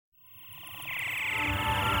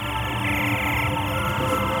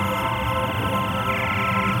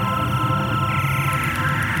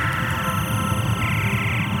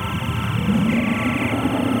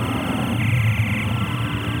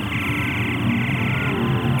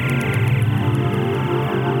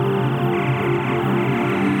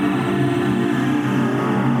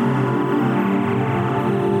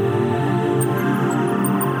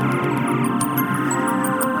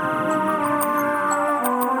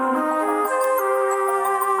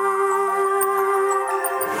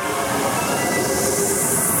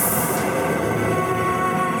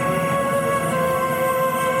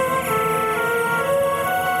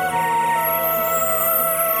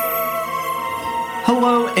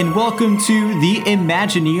Hello and welcome to the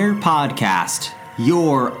Imagineer Podcast,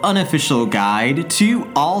 your unofficial guide to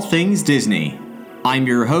all things Disney. I'm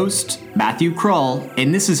your host, Matthew Krull,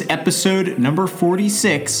 and this is episode number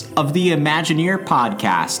 46 of the Imagineer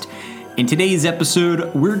Podcast. In today's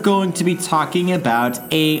episode, we're going to be talking about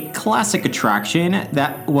a classic attraction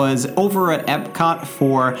that was over at Epcot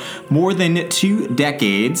for more than 2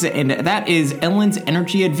 decades, and that is Ellen's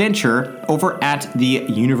Energy Adventure over at the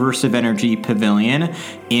Universe of Energy Pavilion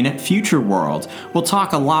in Future World. We'll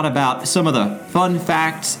talk a lot about some of the fun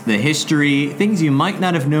facts, the history, things you might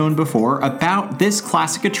not have known before about this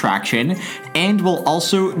classic attraction, and we'll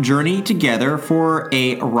also journey together for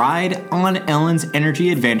a ride on Ellen's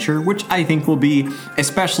Energy Adventure, which I think will be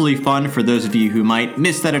especially fun for those of you who might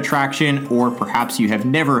miss that attraction, or perhaps you have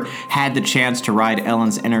never had the chance to ride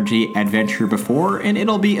Ellen's Energy Adventure before, and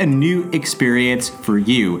it'll be a new experience for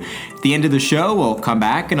you. At the end of the show, we'll come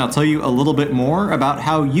back and I'll tell you a little bit more about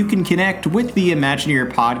how you can connect with the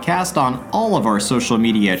Imagineer Podcast on all of our social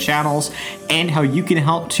media channels, and how you can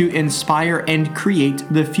help to inspire and create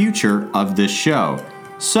the future of this show.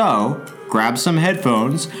 So, grab some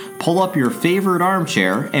headphones, pull up your favorite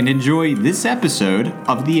armchair, and enjoy this episode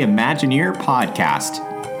of the Imagineer Podcast.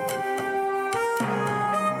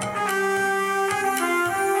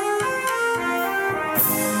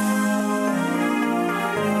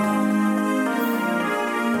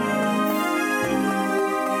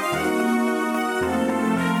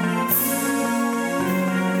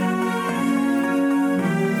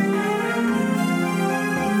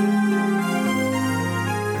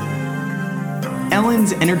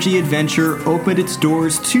 Ellen's Energy Adventure opened its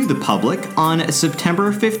doors to the public on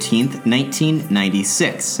September 15th,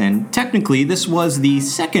 1996, and technically this was the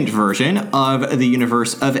second version of the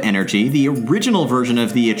Universe of Energy. The original version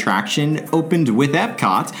of the attraction opened with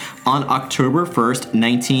Epcot on October 1st,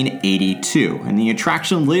 1982, and the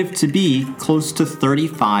attraction lived to be close to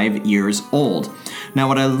 35 years old. Now,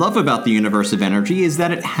 what I love about the Universe of Energy is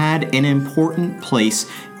that it had an important place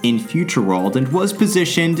in Future World and was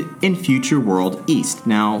positioned in Future World East.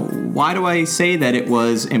 Now, why do I say that it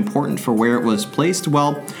was important for where it was placed?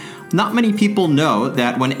 Well, not many people know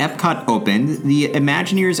that when Epcot opened, the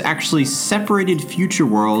Imagineers actually separated Future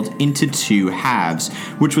World into 2 halves,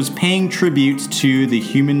 which was paying tribute to the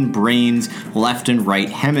human brain's left and right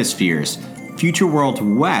hemispheres. Future World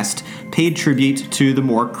West paid tribute to the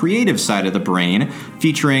more creative side of the brain,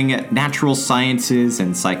 featuring natural sciences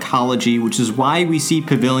and psychology, which is why we see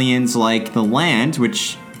pavilions like the Land,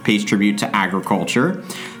 which pays tribute to agriculture,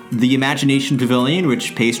 the Imagination Pavilion,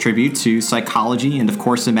 which pays tribute to psychology and, of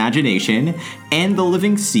course, imagination, and the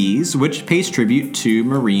Living Seas, which pays tribute to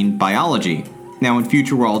marine biology. Now, in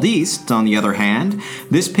Future World East, on the other hand,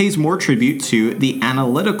 this pays more tribute to the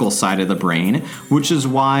analytical side of the brain, which is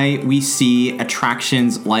why we see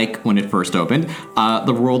attractions like, when it first opened,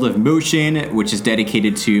 the World of Motion, which is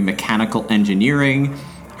dedicated to mechanical engineering,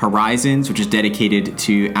 Horizons, which is dedicated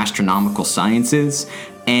to astronomical sciences,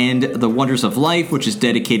 and the Wonders of Life, which is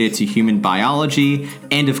dedicated to human biology,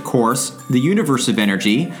 and of course, the Universe of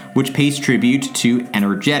Energy, which pays tribute to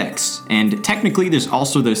energetics. And technically, there's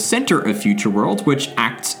also the Center of Future World, which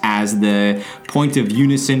acts as the point of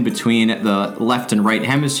unison between the left and right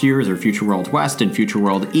hemispheres, or Future World West and Future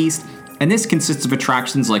World East. And this consists of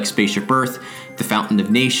attractions like Spaceship Earth, the Fountain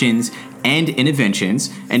of Nations, and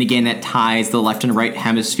Innoventions. And again, that ties the left and right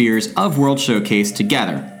hemispheres of World Showcase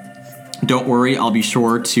together. Don't worry, I'll be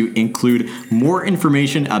sure to include more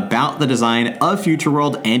information about the design of Future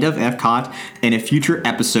World and of Epcot in a future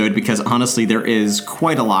episode, because honestly, there is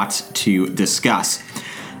quite a lot to discuss.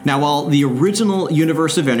 Now, while the original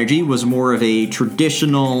Universe of Energy was more of a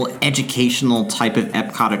traditional, educational type of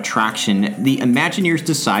Epcot attraction, the Imagineers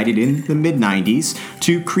decided in the mid-90s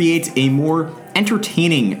to create a more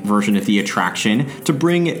entertaining version of the attraction to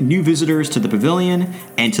bring new visitors to the pavilion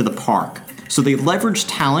and to the park. So they leveraged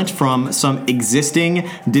talent from some existing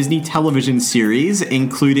Disney television series,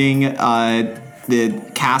 including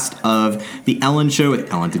the cast of The Ellen Show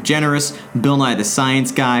with Ellen DeGeneres, Bill Nye the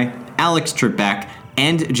Science Guy, Alex Trebek,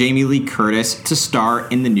 and Jamie Lee Curtis to star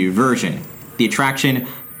in the new version. The attraction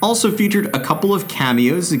also featured a couple of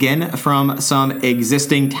cameos, again, from some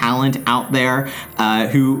existing talent out there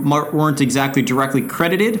who weren't exactly directly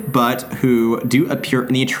credited, but who do appear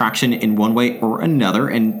in the attraction in one way or another.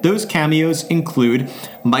 And those cameos include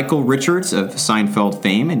Michael Richards of Seinfeld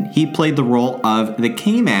fame, and he played the role of the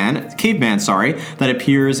caveman, that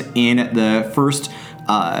appears in the first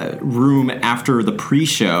room after the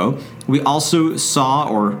pre-show. We also saw,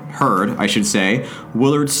 or heard, I should say,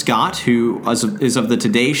 Willard Scott, who is of the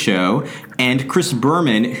Today Show, and Chris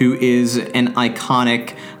Berman, who is an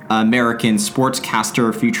iconic American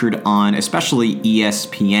sportscaster featured on especially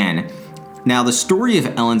ESPN. Now, the story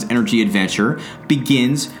of Ellen's energy adventure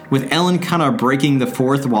begins with Ellen kind of breaking the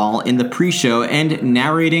fourth wall in the pre-show and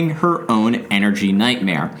narrating her own energy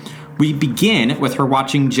nightmare. We begin with her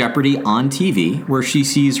watching Jeopardy on TV, where she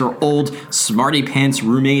sees her old smarty pants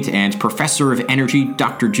roommate and professor of energy,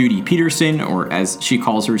 Dr. Judy Peterson, or as she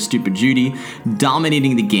calls her, Stupid Judy,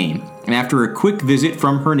 dominating the game. And after a quick visit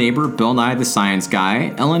from her neighbor, Bill Nye the Science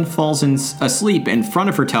Guy, Ellen falls asleep in front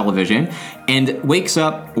of her television and wakes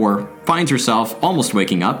up, or finds herself almost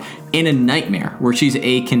waking up, in a nightmare where she's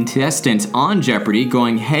a contestant on Jeopardy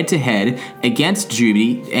going head-to-head against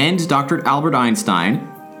Judy and Dr. Albert Einstein,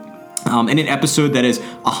 in an episode that is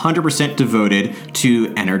 100% devoted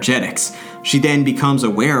to energetics. She then becomes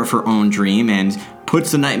aware of her own dream and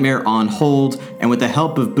puts the nightmare on hold, and with the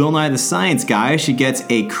help of Bill Nye the Science Guy, she gets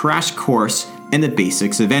a crash course in the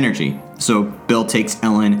basics of energy. So Bill takes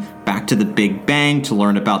Ellen back to the Big Bang to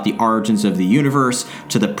learn about the origins of the universe,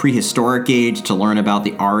 to the prehistoric age to learn about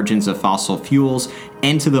the origins of fossil fuels,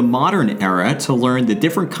 and to the modern era to learn the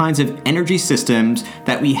different kinds of energy systems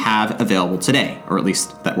that we have available today, or at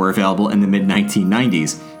least that were available in the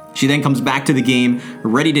mid-1990s. She then comes back to the game,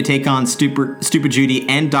 ready to take on Stupid Judy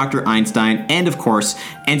and Dr. Einstein, and of course,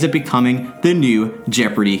 ends up becoming the new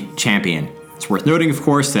Jeopardy champion. It's worth noting, of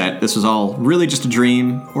course, that this was all really just a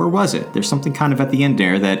dream, or was it? There's something kind of at the end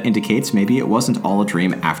there that indicates maybe it wasn't all a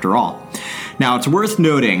dream after all. Now, it's worth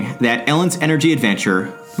noting that Ellen's energy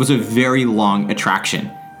adventure was a very long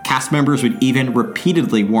attraction. Cast members would even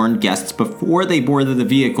repeatedly warn guests before they boarded the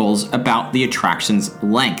vehicles about the attraction's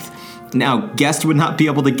length. Now, guests would not be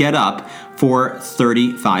able to get up for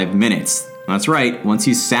 35 minutes. That's right, once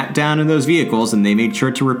you sat down in those vehicles, and they made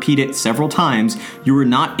sure to repeat it several times, you were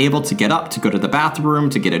not able to get up to go to the bathroom,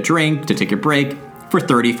 to get a drink, to take a break for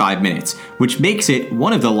 35 minutes, which makes it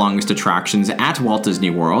one of the longest attractions at Walt Disney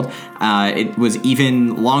World. It was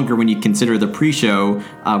even longer when you consider the pre-show,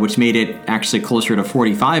 which made it actually closer to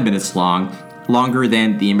 45 minutes long. Longer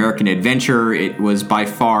than the American Adventure. It was by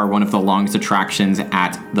far one of the longest attractions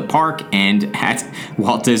at the park and at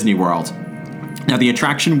Walt Disney World. Now, the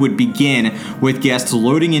attraction would begin with guests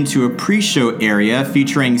loading into a pre-show area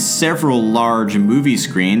featuring several large movie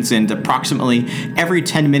screens, and approximately every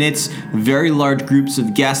 10 minutes, very large groups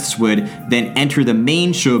of guests would then enter the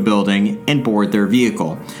main show building and board their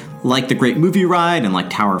vehicle. Like the Great Movie Ride and like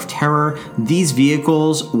Tower of Terror, these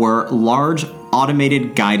vehicles were large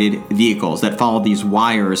automated guided vehicles that followed these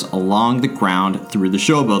wires along the ground through the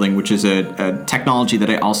show building, which is a technology that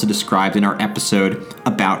I also described in our episode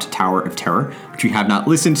about Tower of Terror, which you have not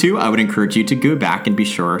listened to. I would encourage you to go back and be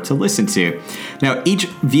sure to listen to. Now, each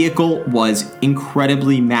vehicle was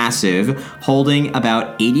incredibly massive, holding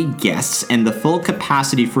about 80 guests, and the full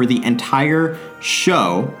capacity for the entire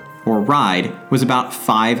show or ride was about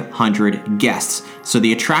 500 guests. So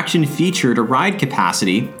the attraction featured a ride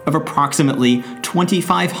capacity of approximately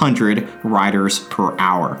 2,500 riders per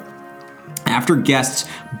hour. After guests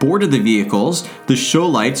boarded the vehicles, the show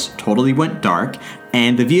lights totally went dark,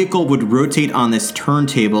 and the vehicle would rotate on this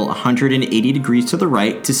turntable 180 degrees to the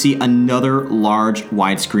right to see another large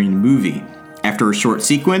widescreen movie. After a short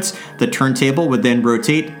sequence, the turntable would then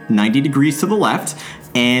rotate 90 degrees to the left,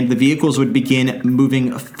 and the vehicles would begin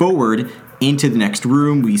moving forward into the next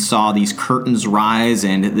room. We saw these curtains rise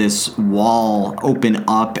and this wall open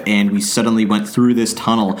up, and we suddenly went through this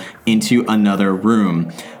tunnel into another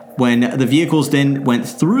room. When the vehicles then went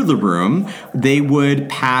through the room, they would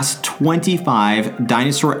pass 25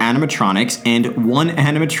 dinosaur animatronics and one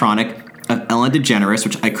animatronic of Ellen DeGeneres,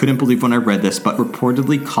 which I couldn't believe when I read this, but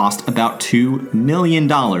reportedly cost about $2 million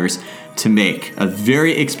to make. A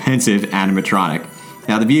very expensive animatronic.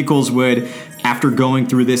 Now, the vehicles would, after going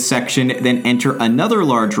through this section, then enter another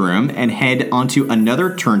large room and head onto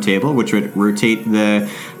another turntable, which would rotate the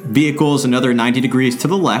vehicles another 90 degrees to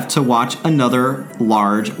the left to watch another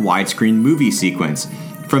large widescreen movie sequence.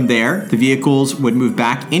 From there, the vehicles would move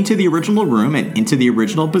back into the original room and into the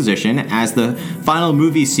original position as the final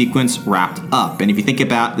movie sequence wrapped up. And if you think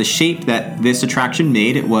about the shape that this attraction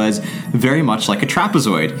made, it was very much like a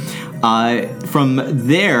trapezoid. From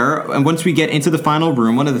there, and once we get into the final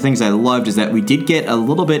room, one of the things I loved is that we did get a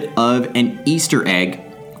little bit of an Easter egg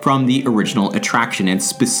from the original attraction. And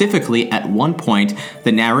specifically, at one point,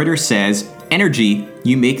 the narrator says, "Energy,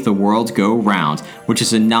 you make the world go round," which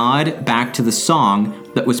is a nod back to the song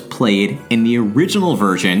that was played in the original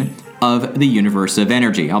version of the Universe of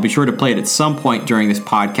Energy. I'll be sure to play it at some point during this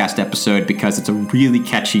podcast episode because it's a really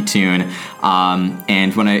catchy tune. And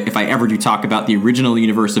if I ever do talk about the original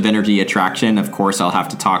Universe of Energy attraction, of course, I'll have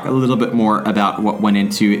to talk a little bit more about what went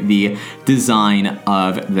into the design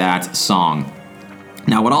of that song.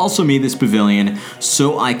 Now, what also made this pavilion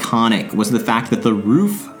so iconic was the fact that the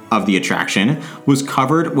roof of the attraction was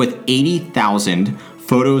covered with 80,000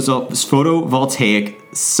 photovoltaic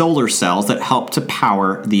solar cells that helped to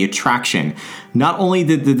power the attraction. Not only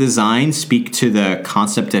did the design speak to the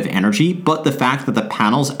concept of energy, but the fact that the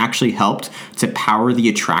panels actually helped to power the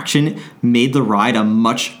attraction made the ride a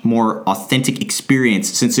much more authentic experience,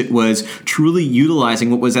 since it was truly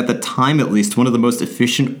utilizing what was, at the time at least, one of the most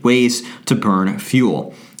efficient ways to burn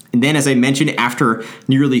fuel. And then, as I mentioned, after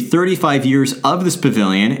nearly 35 years of this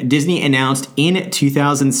pavilion, Disney announced in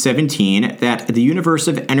 2017 that the Universe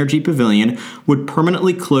of Energy Pavilion would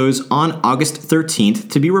permanently close on August 13th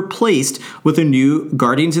to be replaced with a new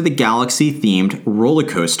Guardians of the Galaxy themed roller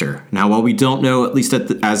coaster. Now, while we don't know, at least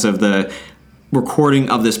as of the recording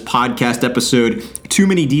of this podcast episode, too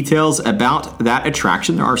many details about that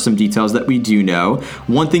attraction, there are some details that we do know.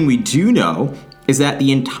 One thing we do know is that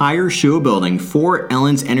the entire show building for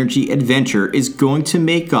Ellen's Energy Adventure is going to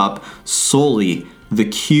make up solely the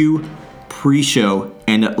queue, pre-show,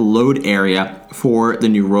 and load area for the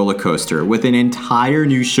new roller coaster, with an entire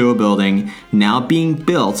new show building now being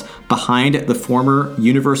built behind the former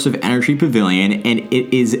Universe of Energy Pavilion, and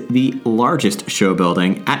it is the largest show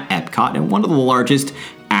building at Epcot and one of the largest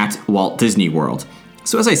at Walt Disney World.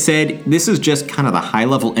 So as I said, this is just kind of the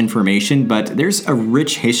high-level information, but there's a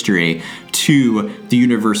rich history to the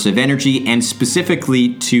Universe of Energy, and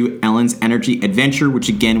specifically to Ellen's Energy Adventure, which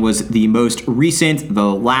again was the most recent,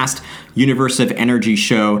 the last Universe of Energy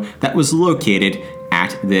show that was located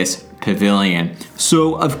at this pavilion.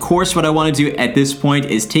 So, of course, what I want to do at this point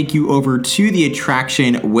is take you over to the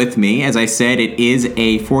attraction with me. As I said, it is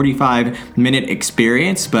a 45-minute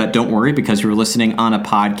experience, but don't worry, because you're listening on a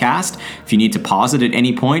podcast. If you need to pause it at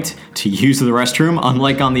any point to use the restroom,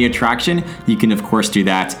 unlike on the attraction, you can, of course, do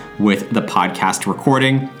that with the podcast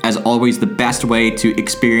recording. As always, the best way to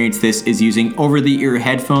experience this is using over-the-ear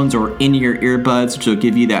headphones or in-ear earbuds, which will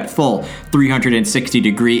give you that full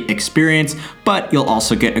 360-degree experience, but you'll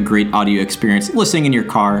also get a great audio experience listening in your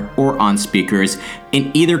car or on speakers. In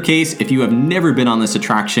either case, if you have never been on this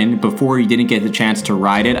attraction before, you didn't get the chance to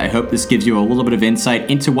ride it, I hope this gives you a little bit of insight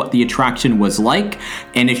into what the attraction was like.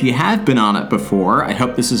 And if you have been on it before, I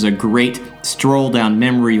hope this is a great stroll down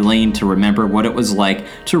memory lane to remember what it was like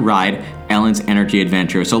to ride Ellen's Energy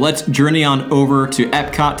Adventure. So let's journey on over to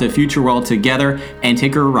Epcot, to Future World together, and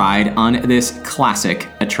take a ride on this classic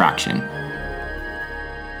attraction.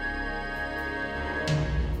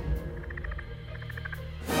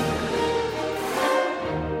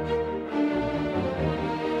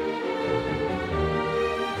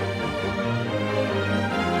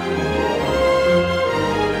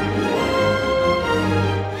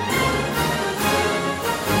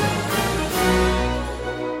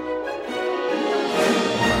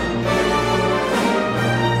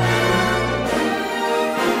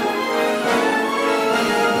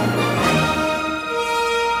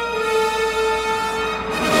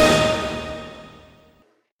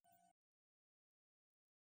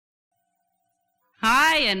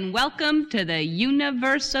 Hi, and welcome to the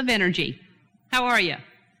Universe of Energy. How are you?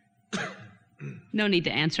 No need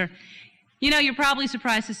to answer. You know, you're probably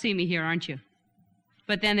surprised to see me here, aren't you?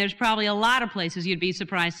 But then there's probably a lot of places you'd be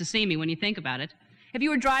surprised to see me when you think about it. If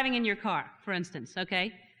you were driving in your car, for instance,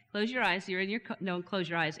 okay? Close your eyes. You're in your car. No, close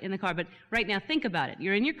your eyes in the car. But right now, think about it.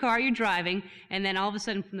 You're in your car, you're driving, and then all of a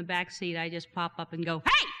sudden from the back seat, I just pop up and go,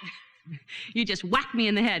 hey! You just whack me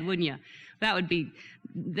in the head, wouldn't you? That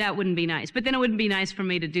wouldn't be nice. But then it wouldn't be nice for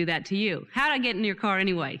me to do that to you. How'd I get in your car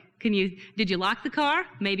anyway? Did you lock the car?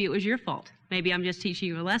 Maybe it was your fault. Maybe I'm just teaching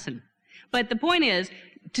you a lesson. But the point is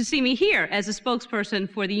to see me here as a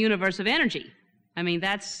spokesperson for the Universe of Energy. I mean,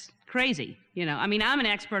 that's crazy, you know. I mean, I'm an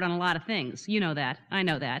expert on a lot of things. You know that. I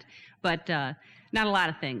know that. But not a lot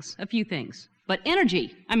of things. A few things. But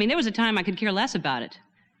energy, I mean, there was a time I could care less about it.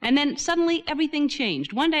 And then suddenly everything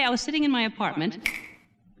changed. One day I was sitting in my apartment.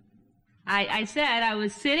 I said I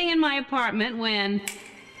was sitting in my apartment when,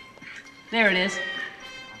 there it is.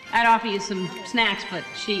 I'd offer you some snacks, but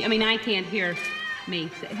I can't hear me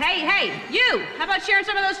say, hey, you, how about sharing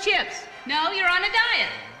some of those chips? No, you're on a diet.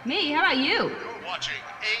 Me, how about you? You're watching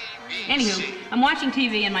ABC. Anywho, I'm watching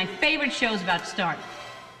TV and my favorite show's about to start.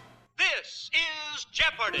 This is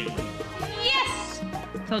Jeopardy! Yes!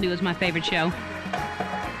 Told you it was my favorite show.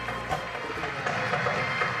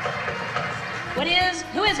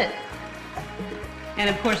 Who is it? And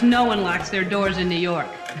of course, no one locks their doors in New York.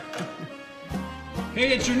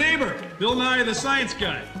 Hey, it's your neighbor, Bill Nye the Science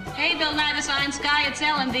Guy. Hey, Bill Nye the Science Guy, it's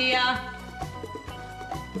Ellen,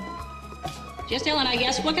 Just Ellen, I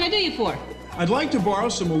guess. What can I do you for? I'd like to borrow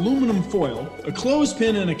some aluminum foil, a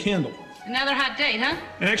clothespin, and a candle. Another hot date, huh?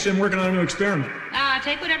 Actually, I'm working on a new experiment.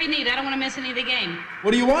 Take whatever you need. I don't want to miss any of the game.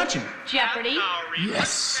 What are you watching? Jeopardy.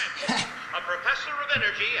 Yes. A professor of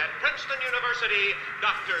energy at Princeton University,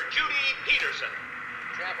 Dr. Judy Peterson.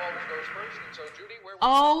 Champ always goes first, and so Judy, where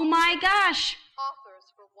Oh my gosh!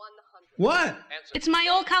 Offers for 100. What? It's my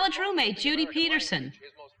old college roommate, Judy Peterson.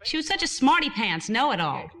 She was such a smarty pants,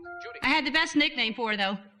 know-it-all. I had the best nickname for her,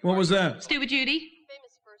 though. What was that? Stupid Judy.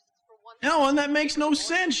 Famous verses for 100. Ellen, that makes no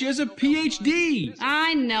sense. She has a PhD.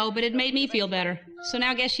 I know, but it made me feel better. So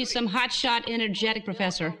now I guess she's some hotshot, energetic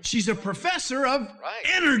professor. She's a professor of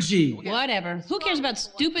energy. Whatever. Who cares about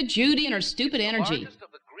stupid Judy and her stupid energy?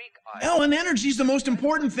 Ellen, energy's the most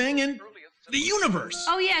important thing in the universe.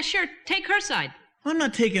 Oh, yeah, sure. Take her side. I'm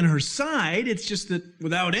not taking her side. It's just that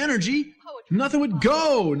without energy, nothing would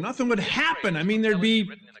go. Nothing would happen. I mean, there'd be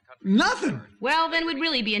nothing. Well, then we'd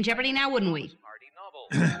really be in jeopardy now, wouldn't we?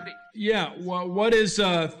 Yeah, well, what is,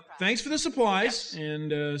 thanks for the supplies,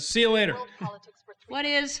 and see you later. World politics for 3. What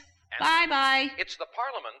is? Bye-bye. it's the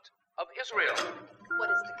Parliament of Israel. What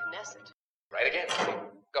is the Knesset? Right again, Judy.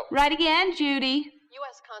 Go. Right again, Judy.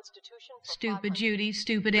 U.S. Constitution for Stupid 500. Judy,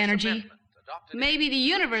 stupid energy. Maybe the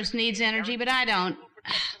universe needs energy, but I don't.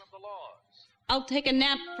 I'll take a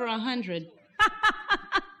nap for 100.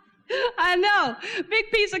 I know. Big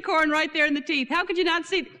piece of corn right there in the teeth. How could you not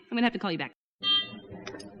see? I'm going to have to call you back.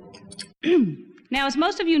 Now, as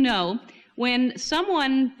most of you know, when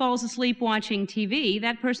someone falls asleep watching TV,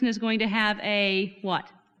 that person is going to have a what?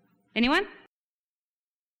 Anyone?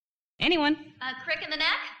 Anyone? A crick in the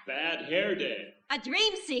neck? Bad hair day. A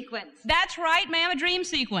dream sequence. That's right, ma'am, a dream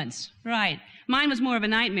sequence. Right. Mine was more of a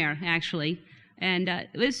nightmare, actually. And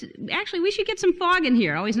we should get some fog in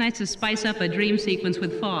here. Always nice to spice up a dream sequence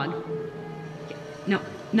with fog. No,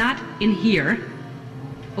 not in here.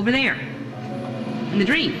 Over there. In the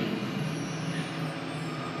dream.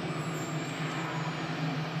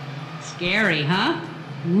 Scary, huh?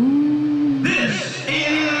 This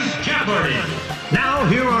is Jeopardy! Now,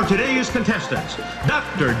 here are today's contestants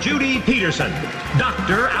Dr. Judy Peterson,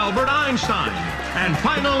 Dr. Albert Einstein, and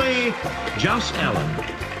finally, just Ellen.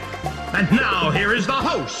 And now, here is the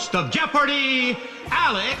host of Jeopardy,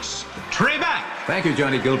 Alex Trebek. Thank you,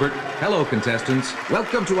 Johnny Gilbert. Hello, contestants.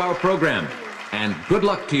 Welcome to our program, and good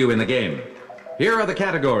luck to you in the game. Here are the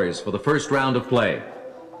categories for the first round of play.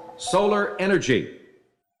 Solar energy,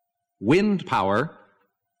 wind power,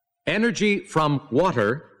 energy from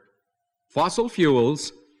water, fossil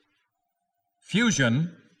fuels,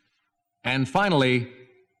 fusion, and finally,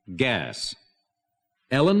 gas.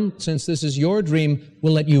 Ellen, since this is your dream,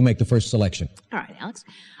 we'll let you make the first selection. All right, Alex.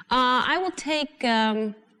 I will take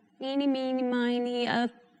eeny, meeny, miny,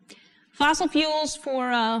 fossil fuels for,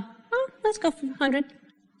 let's go for 100.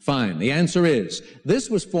 Fine. The answer is, this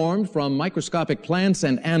was formed from microscopic plants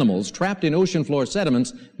and animals trapped in ocean floor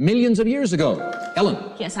sediments millions of years ago. Ellen.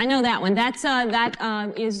 Yes, I know that one. What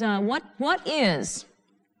is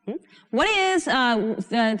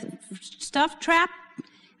the stuff trapped,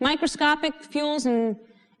 microscopic fuels in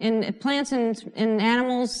plants and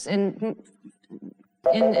animals and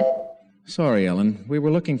Sorry, Ellen. We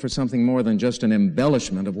were looking for something more than just an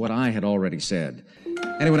embellishment of what I had already said.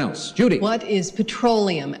 Anyone else? Judy. What is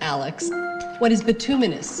petroleum, Alex? What is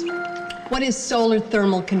bituminous? What is solar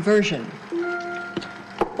thermal conversion?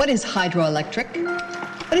 What is hydroelectric?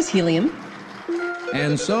 What is helium?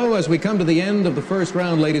 And so, as we come to the end of the first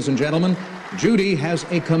round, ladies and gentlemen, Judy has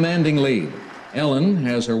a commanding lead. Ellen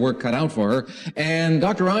has her work cut out for her, and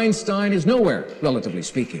Dr. Einstein is nowhere, relatively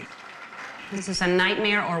speaking. Is this a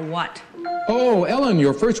nightmare or what? Oh, Ellen,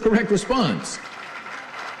 your first correct response.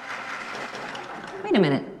 Wait a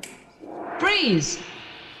minute. Freeze!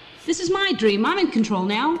 This is my dream. I'm in control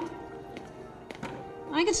now.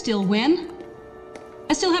 I can still win.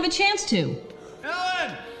 I still have a chance to.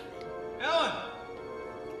 Ellen! Ellen!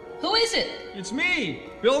 Who is it? It's me,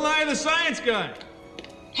 Bill Nye the Science Guy.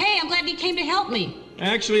 Hey, I'm glad you came to help me.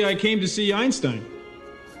 Actually, I came to see Einstein.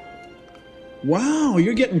 Wow,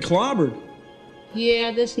 you're getting clobbered.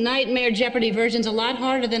 Yeah, this Nightmare Jeopardy version's a lot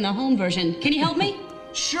harder than the home version. Can you help me?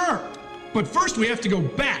 Sure, but first we have to go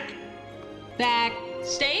back.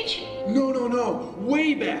 Backstage? No.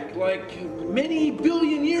 Way back, like many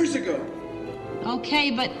billion years ago.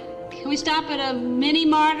 Okay, but can we stop at a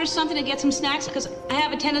mini-mart or something to get some snacks? Because I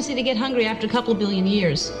have a tendency to get hungry after a couple of billion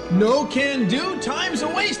years. No can do, time's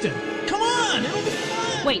a-wasting. Come on, it'll be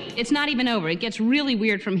fun. wait, it's not even over. It gets really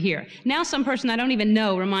weird from here. Now some person I don't even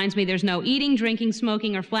know reminds me there's no eating, drinking,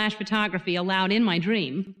 smoking, or flash photography allowed in my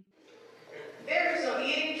dream. There is no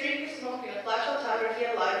eating, drinking, smoking, or flash photography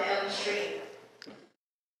allowed in Ellen's dream.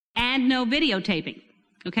 And no videotaping,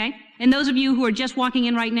 okay? And those of you who are just walking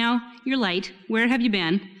in right now, you're late. Where have you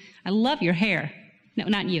been? I love your hair. No,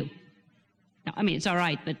 not you. No, I mean, it's all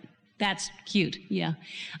right, but that's cute, yeah.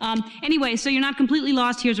 Anyway, so you're not completely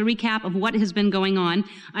lost. Here's a recap of what has been going on.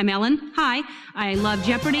 I'm Ellen. Hi. I love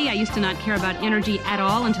Jeopardy. I used to not care about energy at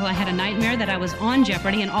all until I had a nightmare that I was on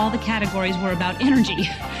Jeopardy and all the categories were about energy.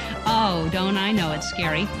 Oh, don't I know it's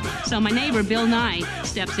scary. So my neighbor, Bill Nye,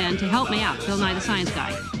 steps in to help me out. Bill Nye, the science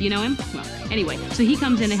guy. Do you know him? Well, anyway, so he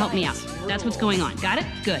comes in to help me out. That's what's going on. Got it?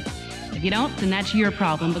 Good. If you don't, then that's your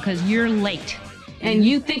problem because you're late. And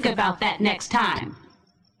you think about that next time.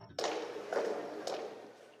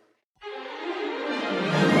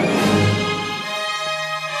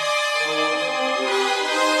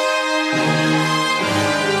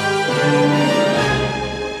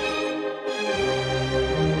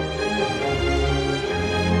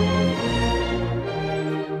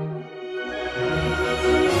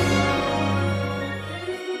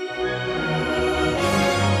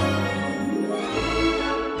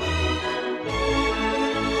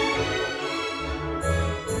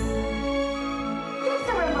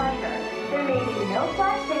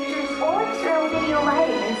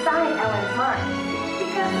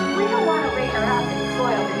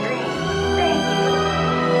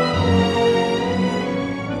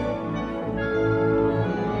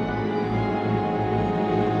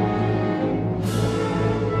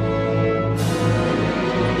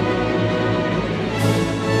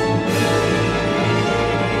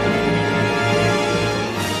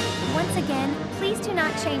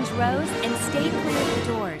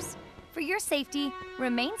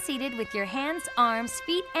 Remain seated with your hands, arms,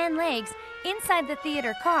 feet, and legs inside the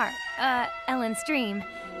theater car, Ellen's dream,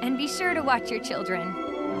 and be sure to watch your children.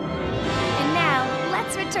 And now,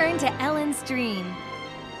 let's return to Ellen's dream.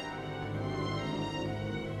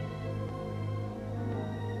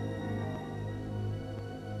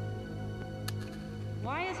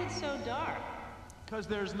 Why is it so dark? Because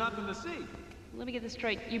there's nothing to see. Let me get this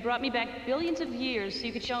straight. You brought me back billions of years so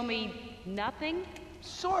you could show me nothing?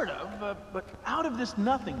 Sort of, but out of this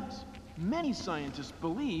nothingness, many scientists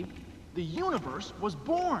believe the universe was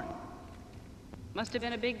born. Must have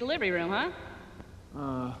been a big delivery room,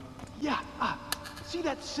 huh? Yeah. See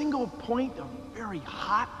that single point of very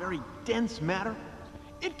hot, very dense matter?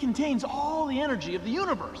 It contains all the energy of the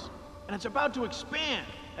universe, and it's about to expand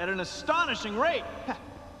at an astonishing rate.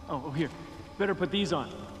 Oh, here. Better put these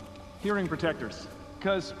on. Hearing protectors.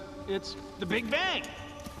 Because it's the Big Bang.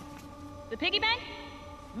 The piggy bank?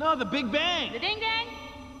 No, the Big Bang. The ding dang?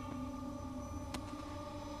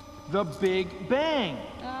 The Big Bang.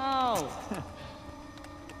 Oh.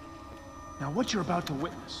 Now, what you're about to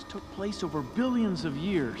witness took place over billions of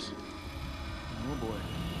years. Oh, boy.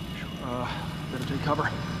 Better take cover.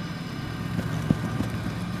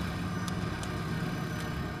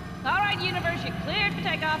 All right, universe, you're cleared for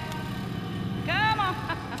takeoff. Come on.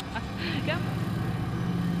 Come.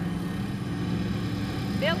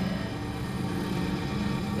 Bill.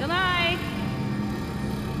 Bill Nye.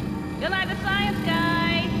 Bill Nye, the science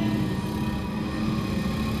guy.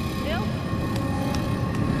 Bill?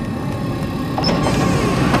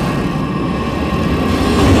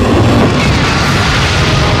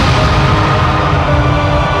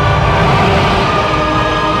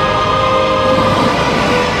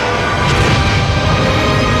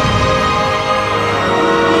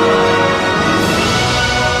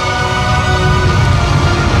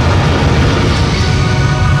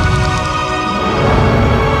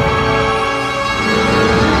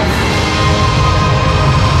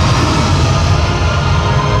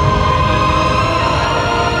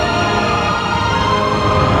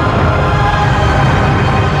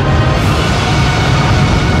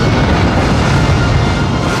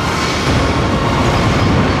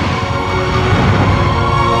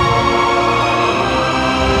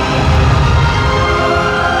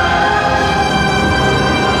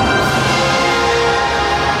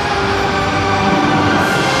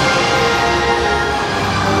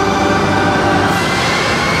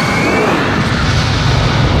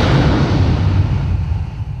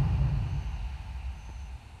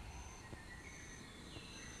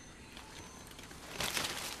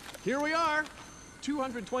 Here we are,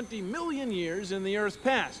 220 million years in the Earth's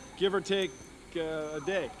past, give or take a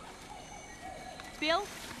day. Bill?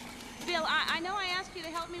 Bill, I know I asked you to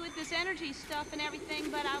help me with this energy stuff and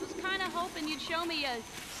everything, but I was kind of hoping you'd show me a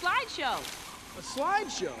slideshow. A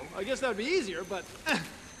slideshow? I guess that would be easier, but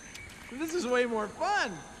This is way more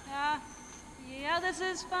fun. Yeah, this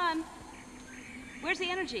is fun. Where's the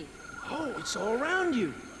energy? Oh, it's all around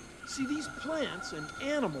you. See, these plants and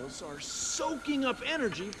animals are soaking up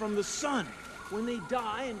energy from the sun. When they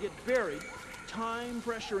die and get buried, time,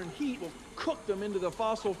 pressure, and heat will cook them into the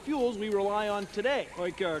fossil fuels we rely on today,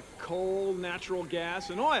 like coal, natural gas,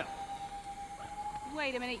 and oil.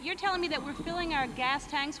 Wait a minute, you're telling me that we're filling our gas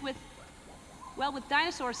tanks with, well, with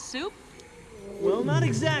dinosaur soup? Well, not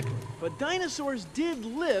exactly, but dinosaurs did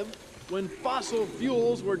live when fossil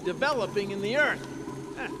fuels were developing in the Earth.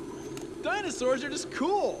 Dinosaurs are just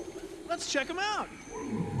cool. Let's check them out.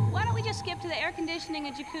 Why don't we just skip to the air conditioning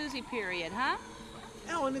and jacuzzi period, huh?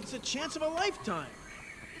 Ellen, it's a chance of a lifetime.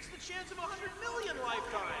 It's the chance of 100 million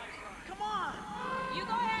lifetimes. Come on. You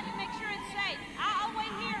go ahead and make sure it's safe. I'll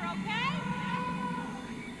wait here, okay?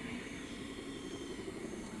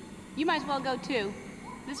 You might as well go too.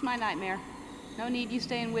 This is my nightmare. No need you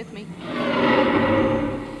staying with me.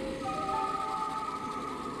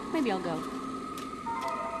 Maybe I'll go.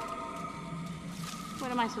 What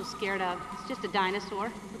am I so scared of? It's just a dinosaur.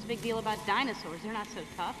 What's the big deal about dinosaurs? They're not so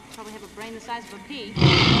tough. Probably have a brain the size of a pea.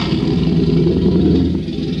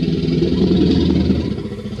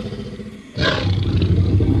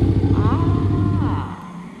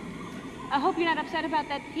 I hope you're not upset about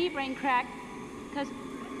that pea brain crack, because,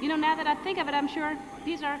 you know, now that I think of it, I'm sure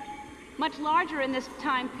these are much larger in this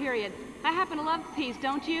time period. I happen to love peas,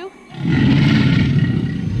 don't you?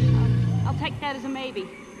 I'll take that as a maybe.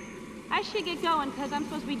 I should get going because I'm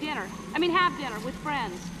supposed to be have dinner with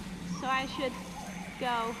friends. So I should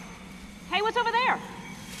go. Hey, what's over there?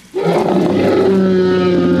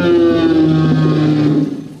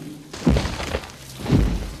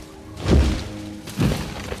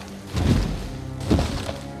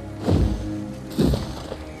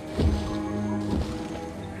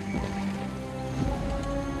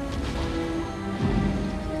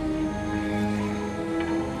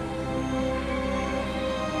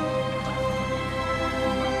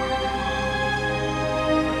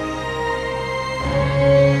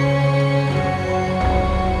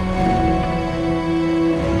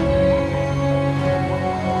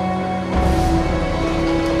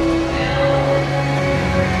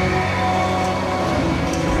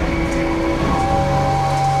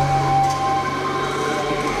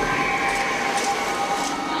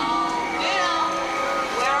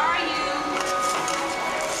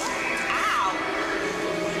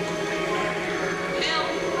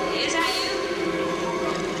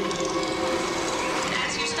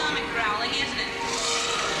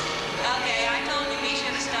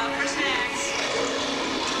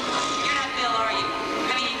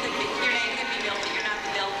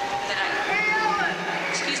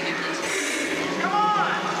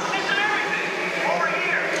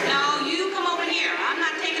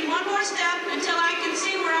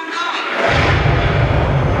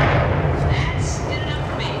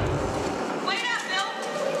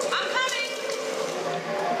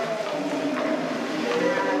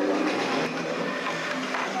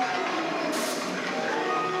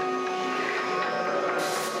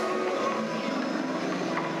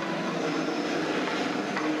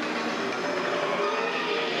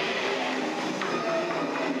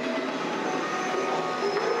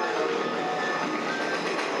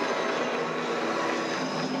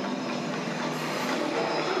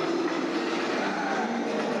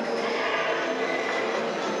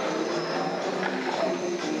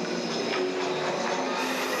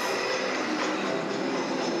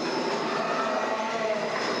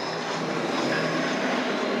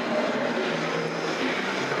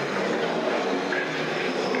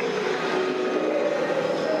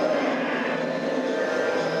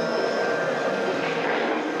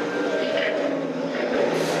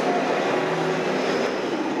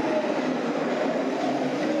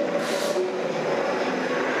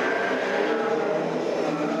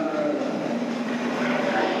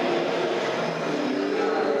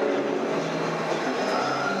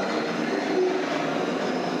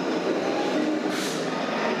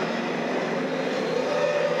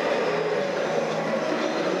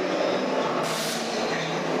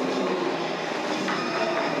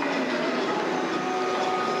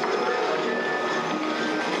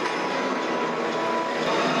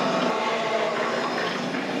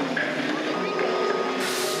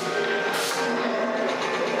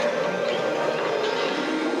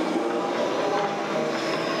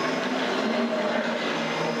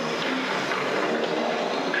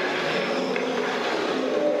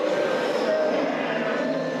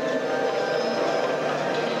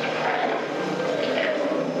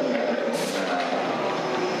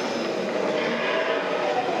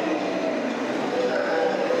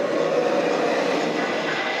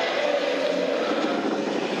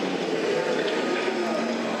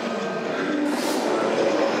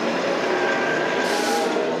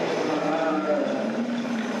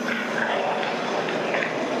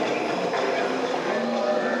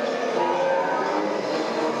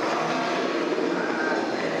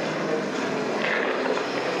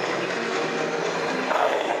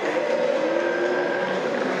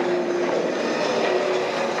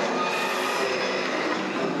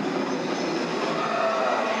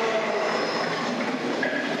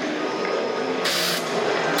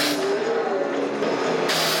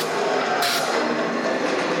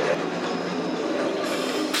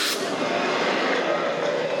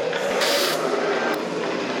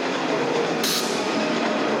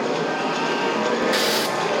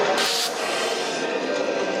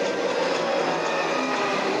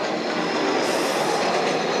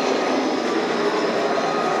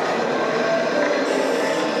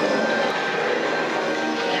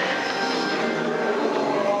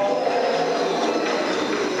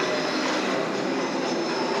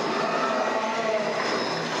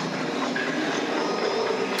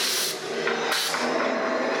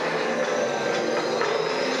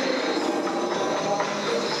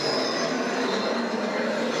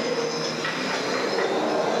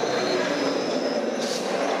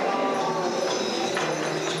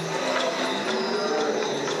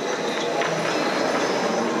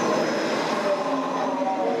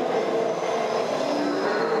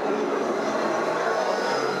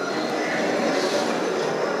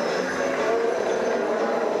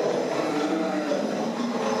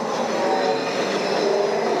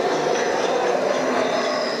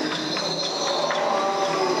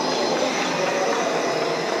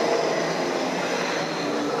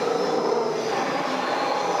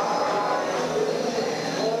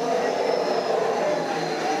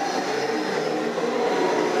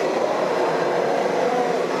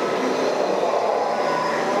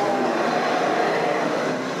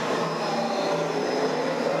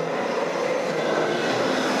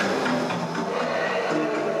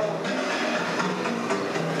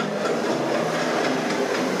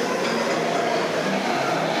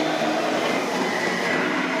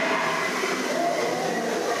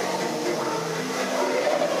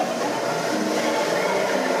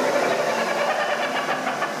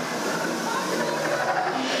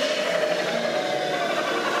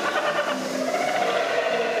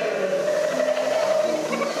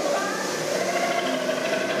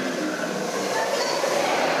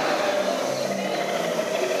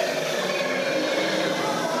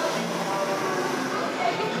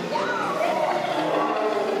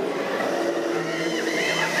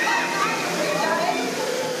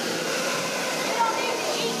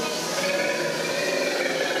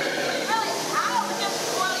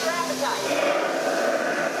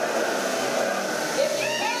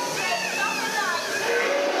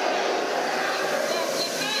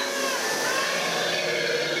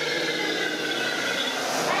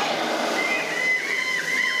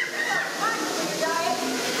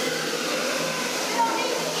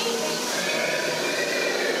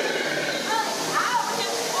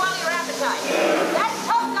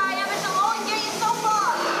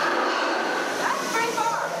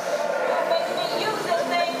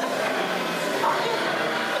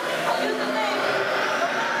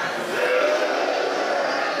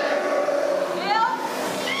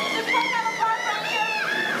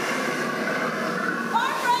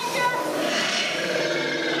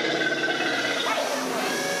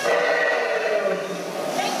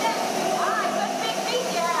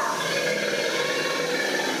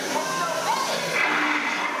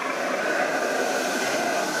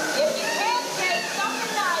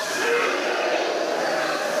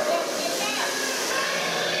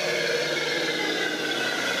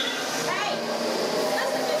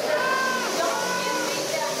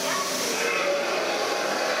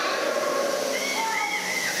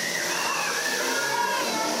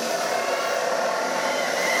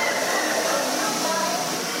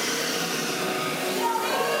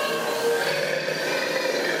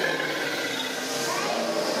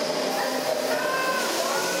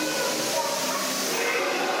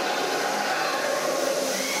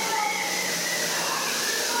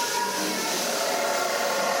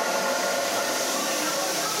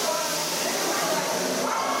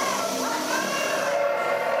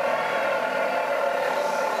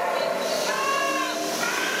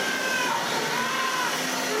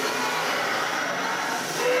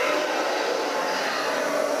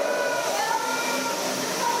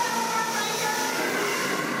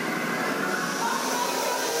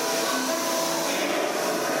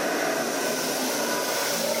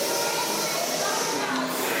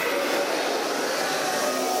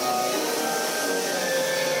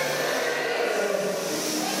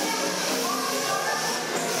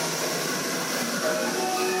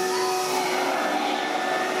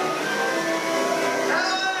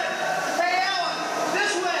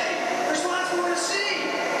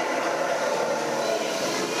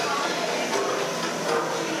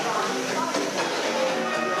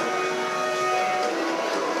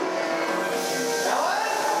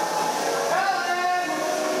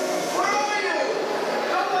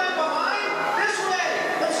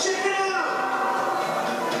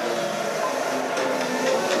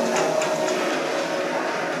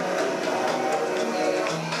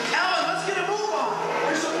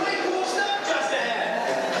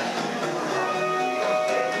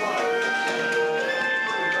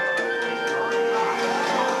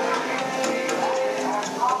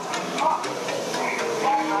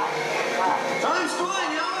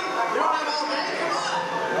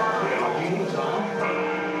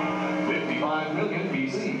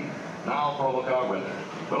 Now for a look at our weather.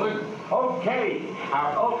 Willard? Okay,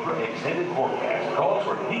 our ultra-extended forecast calls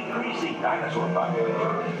for decreasing dinosaur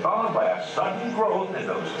population, followed by a sudden growth in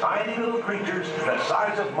those tiny little creatures the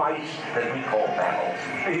size of mice that we call mammals.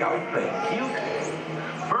 Aren't they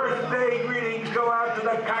cute? Birthday greetings go out to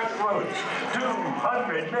the cockroach,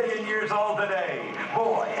 200 million years old today.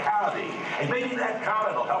 Boy, howdy. And maybe that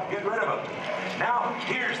comet will help get rid of them. Now,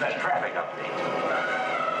 here's the traffic update.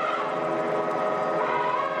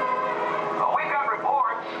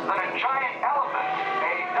 That a giant elephant,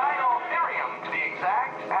 a Dinotherium to be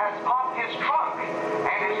exact, has popped his trunk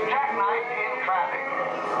and is jackknifed in traffic.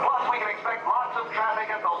 Plus, we can expect lots of traffic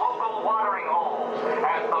at the local watering holes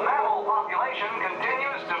as the mammal population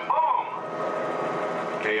continues to boom.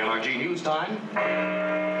 KNRG News Time,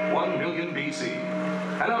 1 million BC.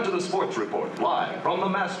 And now to the sports report, live from the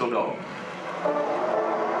Mastodome.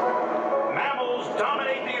 Mammals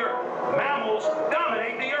dominate the Earth. Mammals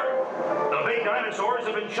dominate the Earth. The big dinosaurs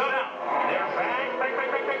have been shut out. They're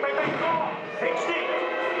gone, extinct.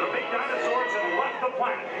 The big dinosaurs have left the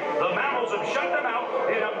planet. The mammals have shut them out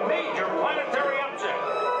in a major planetary upset.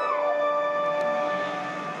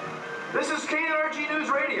 This is KNRG News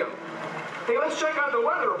Radio. Hey, let's check out the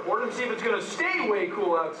weather report and see if it's going to stay way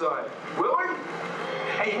cool outside. Willard?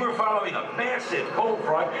 Hey, we're following a massive cold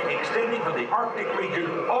front extending from the Arctic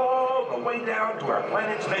region all the way down to our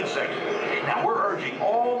planet's midsection. Now, we're urging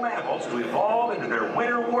all mammals to evolve into their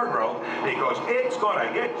winter wardrobe because it's going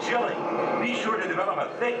to get chilly. Be sure to develop a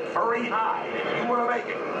thick, furry hide if you want to make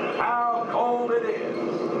it. How cold it is.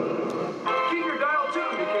 Keep your dial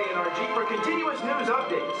tuned to KNRG for continuous news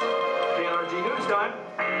updates. KNRG News Time,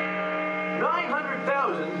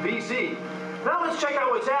 900,000 BC. Now let's check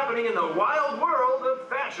out what's happening in the wild world of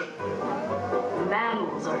fashion.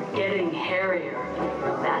 Mammals are getting hairier.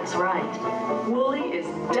 That's right. Woolly is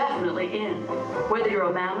definitely in, whether you're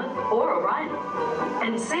a mammoth or a rhino.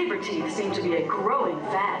 And saber teeth seem to be a growing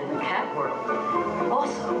fad in the cat world.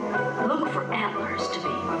 Also, look for antlers to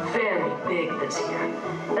be very big this year.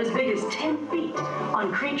 As big as 10 feet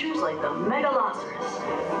on creatures like the megaloceros.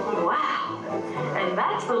 Wow! And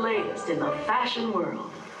that's the latest in the fashion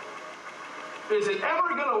world. Is it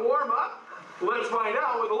ever going to warm up? Let's find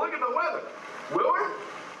out with a look at the weather. Willard?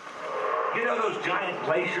 You know those giant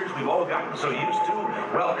glaciers we've all gotten so used to?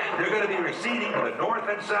 Well, they're going to be receding to the north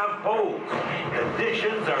and south poles.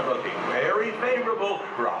 Conditions are looking very favorable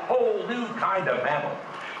for a whole new kind of mammal.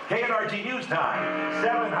 KNRG News Time,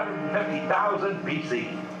 750,000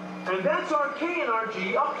 BC. And that's our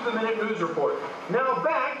KNRG up-to-the-minute news report. Now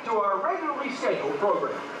back to our regularly scheduled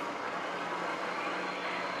program.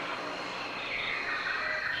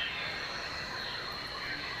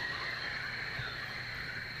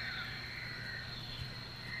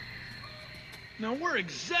 Now, we're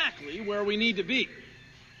exactly where we need to be.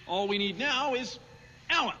 All we need now is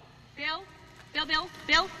Ellen. Bill?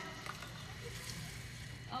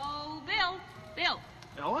 Oh, Bill.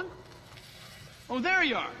 Ellen? Oh, there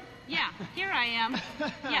you are. Yeah, here I am.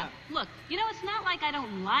 Yeah, look, you know, it's not like I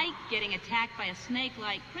don't like getting attacked by a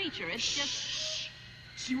snake-like creature. It's just... Shh.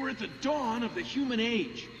 See, we're at the dawn of the human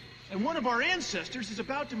age. And one of our ancestors is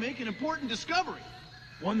about to make an important discovery.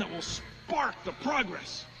 One that will spark the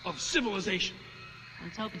progress of civilization.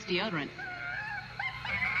 Let's hope it's deodorant.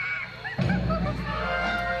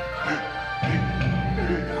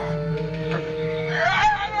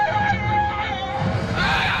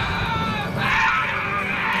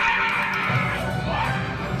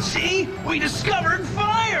 See? We discovered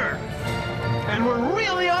fire! And we're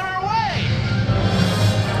really on our way!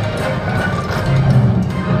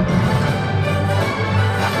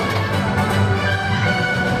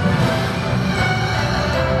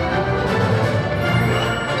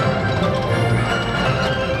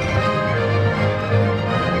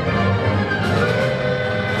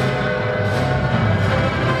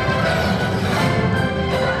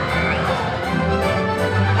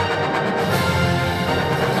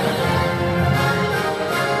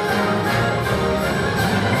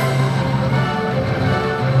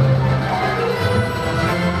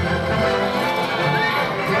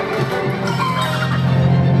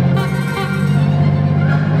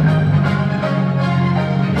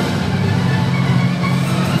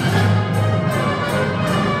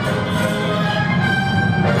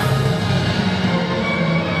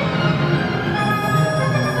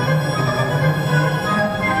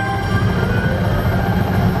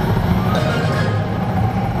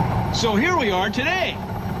 So here we are today.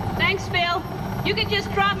 Thanks, Bill. You could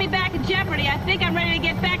just drop me back at Jeopardy. I think I'm ready to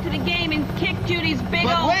get back to the game and kick Judy's big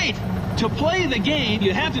But old... wait! To play the game,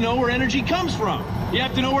 you have to know where energy comes from. You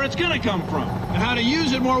have to know where it's going to come from and how to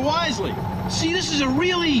use it more wisely. See, this is a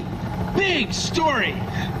really big story.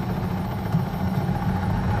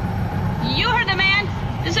 You heard the man.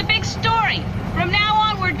 This is a big story. From now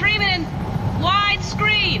on, we're dreaming in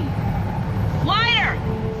widescreen. Wider.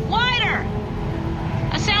 Wider.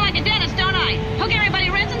 I sound like a dentist, don't I? Hook everybody,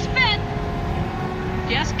 rinse and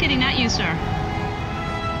spit. Just kidding, not you, sir.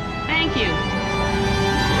 Thank you.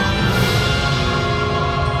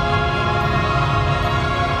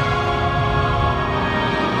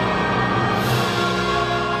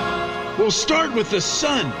 We'll start with the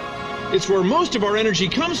sun. It's where most of our energy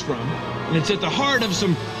comes from, and it's at the heart of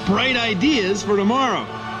some bright ideas for tomorrow.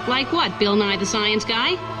 Like what, Bill Nye the Science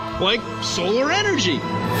Guy? Like solar energy.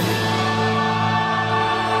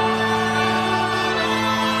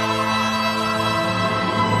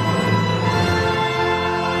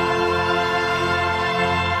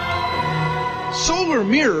 Solar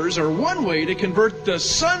mirrors are one way to convert the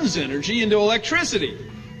sun's energy into electricity.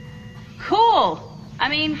 Cool. I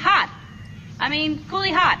mean, hot. I mean,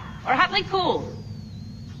 coolly hot. Or hotly cool.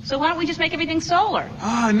 So why don't we just make everything solar?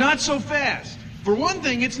 Not so fast. For one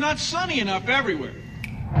thing, it's not sunny enough everywhere.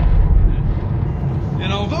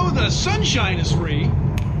 And although the sunshine is free,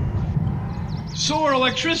 solar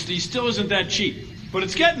electricity still isn't that cheap. But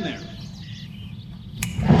it's getting there.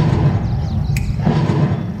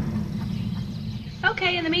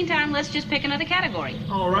 Okay, in the meantime, let's just pick another category.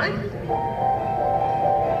 All right.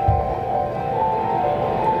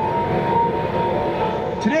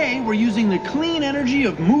 Today, we're using the clean energy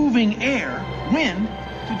of moving air, wind,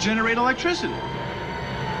 to generate electricity.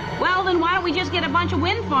 Well, then why don't we just get a bunch of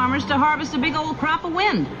wind farmers to harvest a big old crop of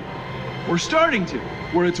wind? We're starting to,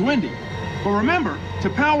 where it's windy. But remember,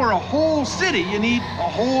 to power a whole city, you need a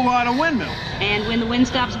whole lot of windmills. And when the wind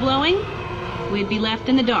stops blowing, we'd be left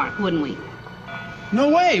in the dark, wouldn't we? No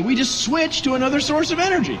way, we just switch to another source of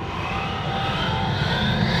energy.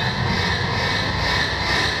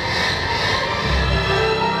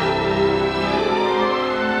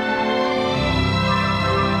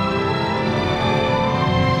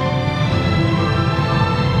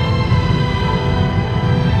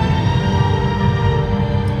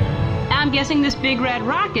 I'm guessing this big red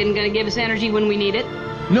rock isn't going to give us energy when we need it.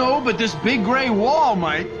 No, but this big gray wall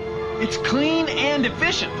might. It's clean and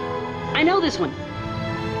efficient. I know this one.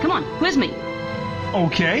 Come on, quiz me.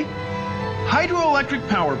 Okay. Hydroelectric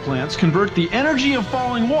power plants convert the energy of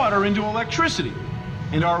falling water into electricity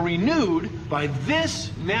and are renewed by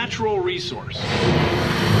this natural resource.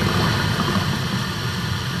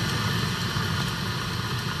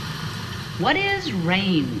 What is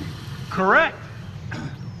rain? Correct.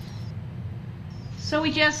 So we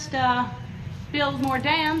just build more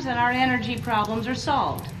dams and our energy problems are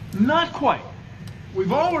solved. Not quite.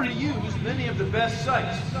 We've already used many of the best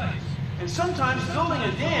sites. And sometimes building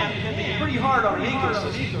a dam can be pretty hard on an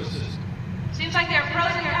ecosystem. Seems like there are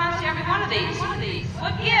pros and cons to every one of these.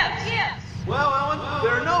 What gives? Well, Ellen,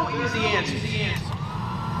 there are no easy answers.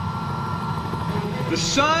 The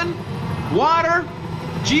sun, water,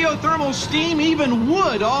 geothermal steam, even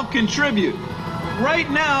wood all contribute. Right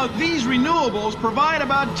now, these renewables provide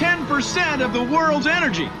about 10% of the world's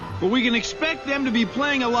energy, but we can expect them to be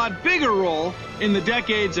playing a lot bigger role in the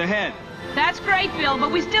decades ahead. That's great, Bill,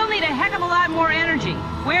 but we still need a heck of a lot more energy.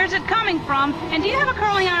 Where's it coming from? And do you have a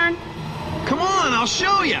curling iron? Come on, I'll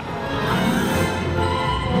show you.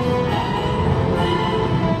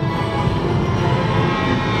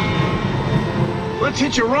 Let's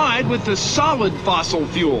hitch a ride with the solid fossil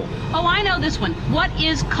fuel. Oh, I know this one. What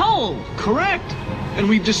is coal? Correct. And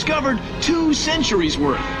we've discovered 2 centuries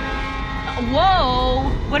worth. Whoa!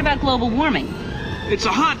 What about global warming? It's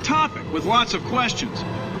a hot topic with lots of questions.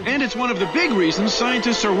 And it's one of the big reasons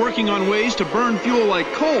scientists are working on ways to burn fuel like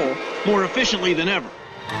coal more efficiently than ever.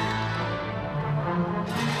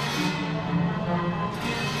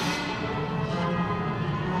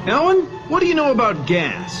 Ellen, what do you know about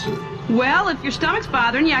gas? Well, if your stomach's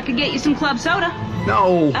bothering you, I could get you some club soda.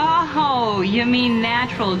 No. Oh, you mean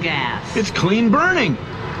natural gas. It's clean burning.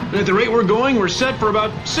 And at the rate we're going, we're set for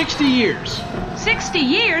about 60 years. 60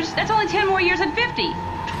 years? That's only 10 more years than 50.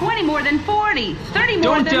 20 more than 40. 30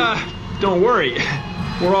 more than... Don't worry.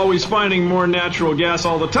 We're always finding more natural gas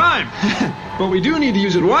all the time. But we do need to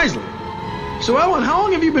use it wisely. So, Ellen, how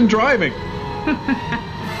long have you been driving?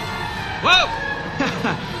 Whoa!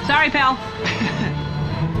 Sorry, pal.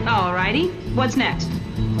 Alrighty. What's next?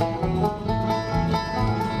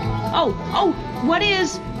 Oh, what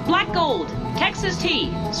is black gold, Texas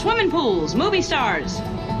tea, swimming pools, movie stars?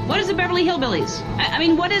 What is the Beverly Hillbillies? I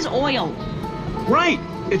mean, what is oil? Right.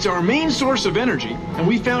 It's our main source of energy, and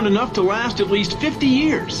we found enough to last at least 50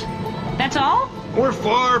 years. That's all? We're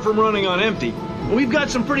far from running on empty. we've got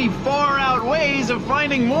some pretty far-out ways of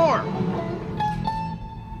finding more.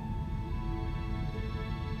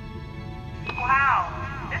 Wow,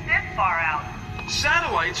 this is far out.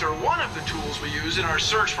 Satellites are one of the tools we use in our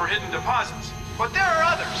search for hidden deposits, but there are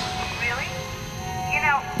others. Really? You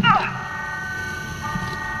know,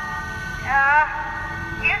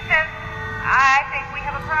 Houston, I think we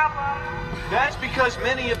have a problem. That's because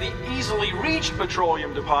many of the easily reached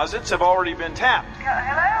petroleum deposits have already been tapped.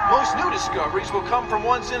 Hello? Most new discoveries will come from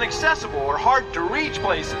once inaccessible or hard-to-reach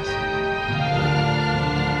places.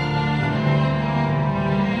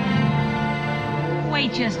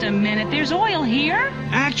 Wait just a minute. There's oil here?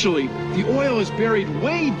 Actually, the oil is buried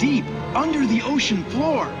way deep under the ocean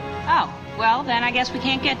floor. Oh, well, then I guess we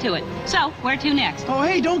can't get to it. So, where to next? Oh,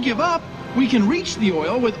 hey, don't give up. We can reach the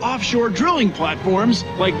oil with offshore drilling platforms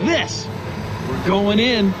like this. We're going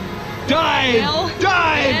in. Dive! Bill?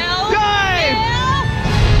 Dive! Bill? Dive!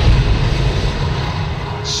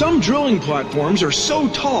 Some drilling platforms are so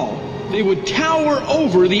tall, they would tower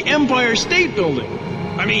over the Empire State Building.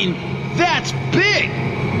 I mean, that's big!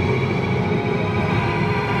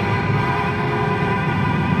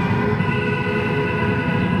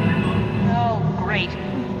 Oh, great.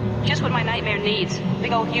 Just what my nightmare needs.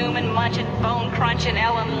 Big old human munching, bone crunching,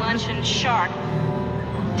 Ellen lunching shark.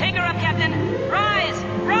 Take her up, Captain. Rise!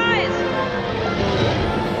 Rise!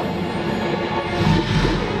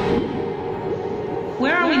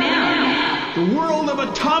 Where are we now? The world of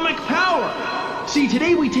atomic power. See,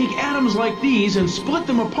 today we take atoms like these and split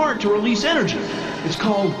them apart to release energy. It's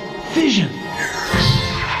called fission.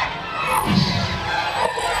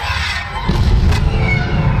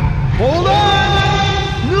 Hold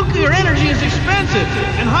on! Nuclear energy is expensive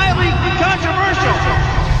and highly controversial.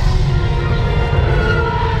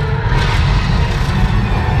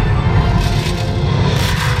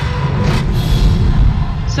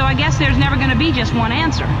 So I guess there's never going to be just one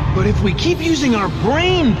answer. But if we keep using our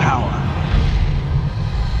brain power,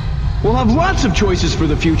 we'll have lots of choices for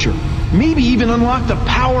the future. Maybe even unlock the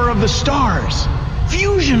power of the stars.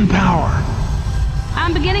 Fusion power.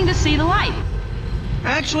 I'm beginning to see the light.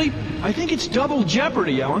 Actually, I think it's double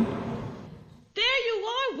jeopardy, Ellen. There you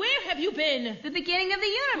are. Where have you been? The beginning of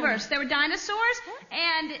the universe. There were dinosaurs,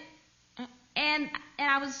 and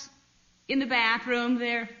I was in the bathroom.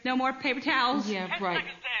 There, no more paper towels. Yeah, 10 right.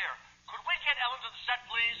 seconds there. Could we get Ellen to the set,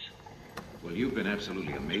 please? Well, you've been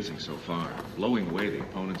absolutely amazing so far, blowing away the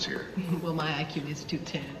opponents here. Well, my IQ is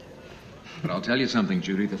 210. But I'll tell you something,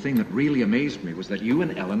 Judy. The thing that really amazed me was that you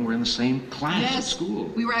and Ellen were in the same class at school.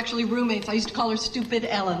 We were actually roommates. I used to call her Stupid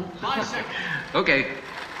Ellen. 5 seconds. Okay.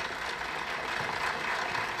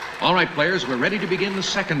 All right, players, we're ready to begin the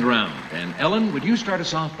second round. And Ellen, would you start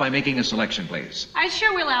us off by making a selection, please? I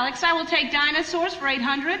sure will, Alex. I will take dinosaurs for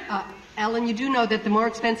 800. Ellen, you do know that the more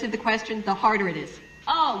expensive the question, the harder it is.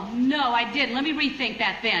 Oh, no, I didn't. Let me rethink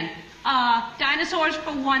that then. Dinosaurs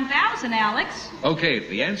for 1,000, Alex. Okay,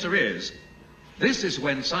 the answer is, this is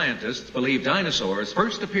when scientists believe dinosaurs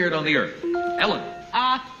first appeared on the Earth. Ellen.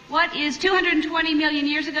 What is 220 million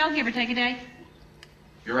years ago, give or take a day?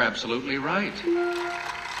 You're absolutely right.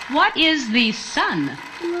 What is the sun?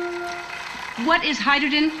 What is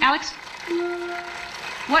hydrogen, Alex?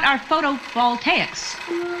 What are photovoltaics?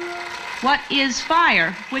 What is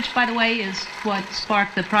fire? Which, by the way, is what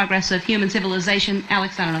sparked the progress of human civilization.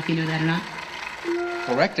 Alex, I don't know if you knew that or not.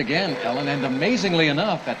 Correct again, Ellen, and amazingly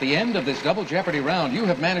enough, at the end of this double jeopardy round, you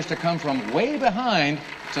have managed to come from way behind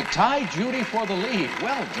to tie Judy for the lead.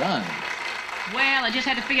 Well done. Well, I just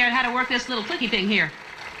had to figure out how to work this little clicky thing here.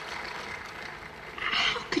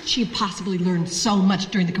 How could she have possibly learned so much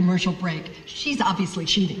during the commercial break? She's obviously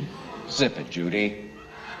cheating. Zip it, Judy.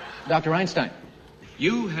 Dr. Einstein.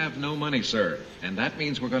 You have no money, sir, and that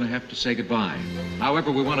means we're going to have to say goodbye. However,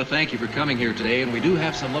 we want to thank you for coming here today, and we do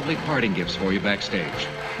have some lovely parting gifts for you backstage.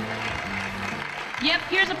 Yep,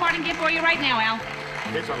 here's a parting gift for you right now, Al.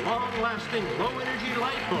 It's a long-lasting, low-energy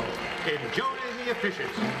light bulb. Enjoy the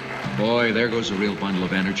efficiency. Boy, there goes a real bundle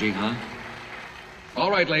of energy, huh? All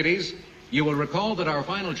right, ladies, you will recall that our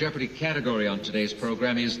final Jeopardy category on today's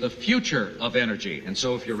program is the future of energy. And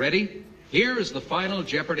so if you're ready, here is the final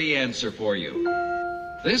Jeopardy answer for you.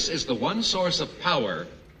 This is the one source of power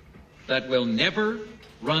that will never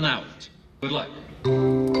run out. Good luck.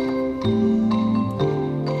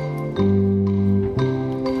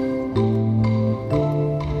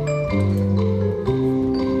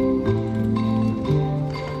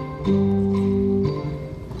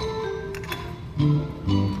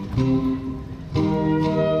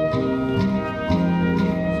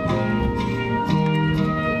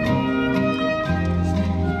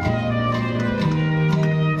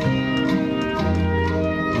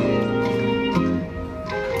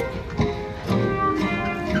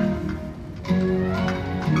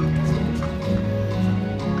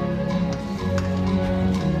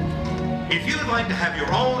 like to have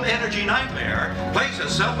your own energy nightmare, place a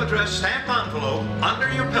self-addressed stamped envelope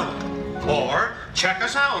under your pillow. Or check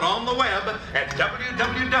us out on the web at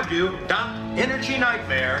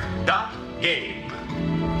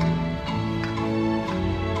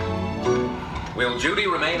www.energynightmare.game. Will Judy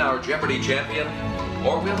remain our Jeopardy champion,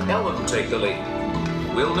 or will Ellen take the lead?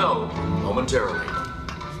 We'll know momentarily.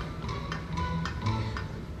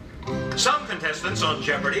 Some contestants on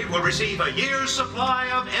Jeopardy will receive a year's supply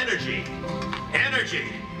of energy. Energy,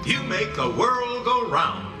 you make the world go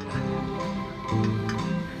round.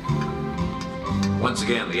 Once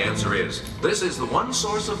again, the answer is, this is the one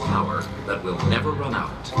source of power that will never run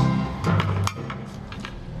out.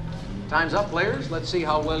 Time's up, players. Let's see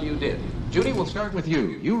how well you did. Judy, we'll start with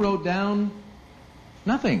you. You wrote down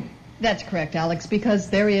nothing. That's correct, Alex, because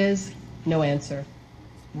there is no answer.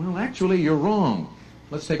 Well, actually, you're wrong.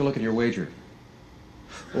 Let's take a look at your wager.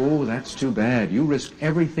 Oh, that's too bad. You risked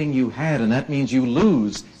everything you had, and that means you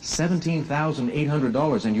lose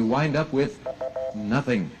 $17,800, and you wind up with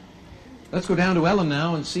nothing. Let's go down to Ellen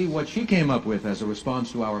now and see what she came up with as a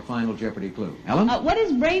response to our final Jeopardy clue. Ellen? What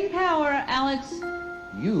is brain power, Alex?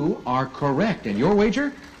 You are correct. And your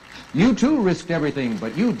wager? You too risked everything,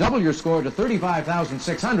 but you double your score to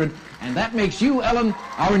 $35,600, and that makes you, Ellen,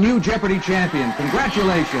 our new Jeopardy champion.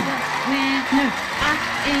 Congratulations.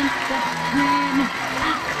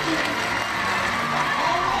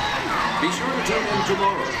 Be sure to tune in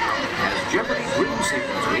tomorrow as Jeopardy Dream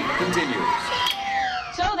Sequence Week continues.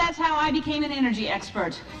 So that's how I became an energy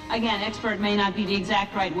expert. Again, expert may not be the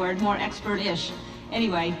exact right word, more expert-ish.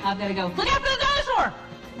 Anyway, I've got to go. Look out for the dinosaur!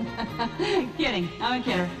 Kidding. I'm a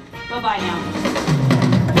kidder. Bye-bye now.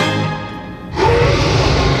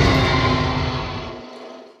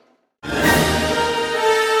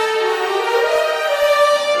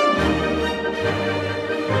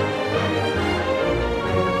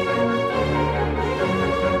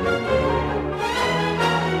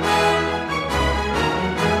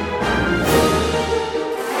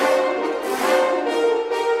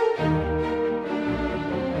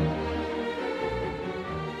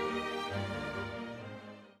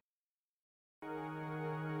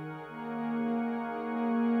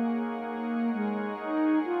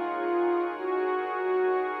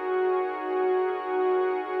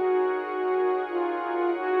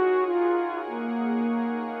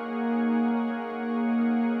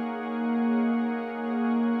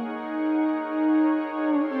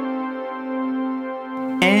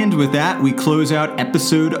 And with that, we close out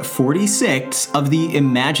episode 46 of the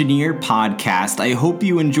Imagineer podcast. I hope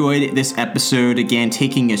you enjoyed this episode. Again,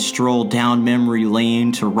 taking a stroll down memory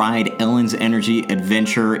lane to ride Ellen's Energy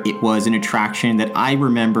Adventure. It was an attraction that I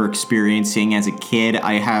remember experiencing as a kid.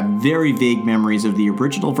 I have very vague memories of the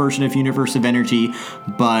original version of Universe of Energy,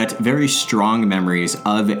 but very strong memories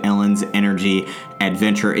of Ellen's Energy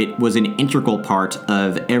Adventure. It was an integral part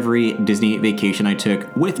of every Disney vacation I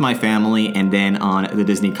took with my family, and then on the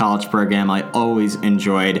Disney College program, I always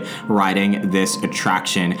enjoyed riding this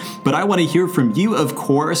attraction. But I want to hear from you, of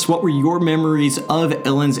course. What were your memories of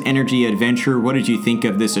Ellen's Energy Adventure? What did you think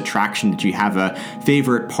of this attraction? Did you have a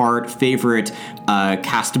favorite part, favorite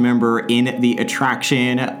cast member in the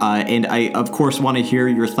attraction? And I, of course, want to hear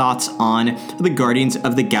your thoughts on the Guardians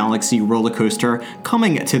of the Galaxy roller coaster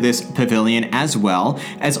coming to this pavilion as well.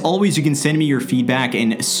 As always, you can send me your feedback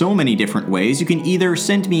in so many different ways. You can either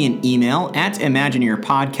send me an email at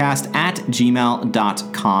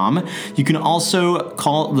imagineerpodcast@gmail.com. You can also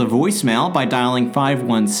call the voicemail by dialing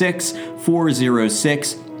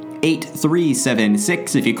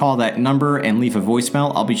 516-406-8376. If you call that number and leave a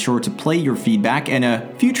voicemail, I'll be sure to play your feedback in a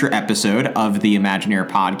future episode of the Imagineer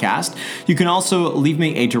podcast. You can also leave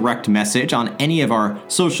me a direct message on any of our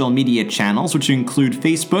social media channels, which include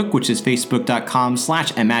Facebook, which is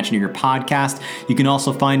facebook.com/imagineerpodcast. You can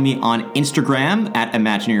also find me on Instagram at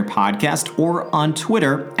Imagineer Podcast or on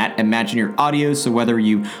Twitter at Imagineer Audio. So whether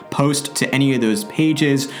you post to any of those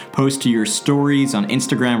pages, post to your stories on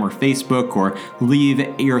Instagram or Facebook, or leave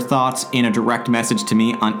your thoughts in a direct message to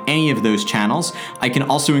me on any of those channels. I can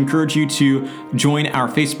also encourage you to join our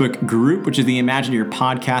Facebook group, which is the Imagineer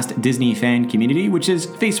Podcast Disney Fan Community, which is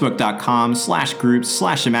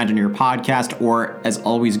facebook.com/groups/Imagineer Podcast, or as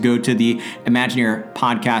always, go to the Imagineer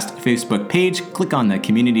Podcast Facebook page, click on the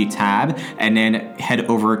community tab, and then head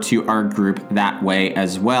over to our group that way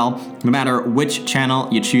as well. No matter which channel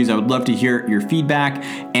you choose, I would love to hear your feedback.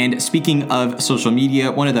 And speaking of social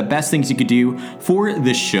media, one of the best things you could do for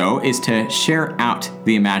this show show is to share out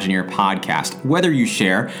the Imagineer podcast. Whether you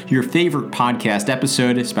share your favorite podcast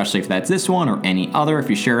episode, especially if that's this one or any other, if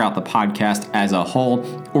you share out the podcast as a whole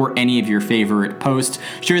or any of your favorite posts,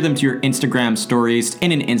 share them to your Instagram stories,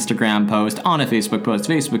 in an Instagram post, on a Facebook post,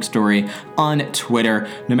 Facebook story, on Twitter.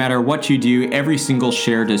 No matter what you do, every single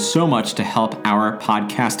share does so much to help our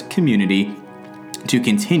podcast community to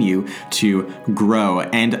continue to grow.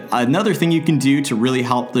 And another thing you can do to really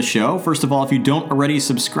help the show, first of all, if you don't already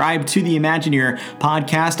subscribe to the Imagineer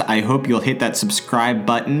podcast, I hope you'll hit that subscribe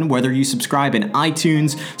button, whether you subscribe in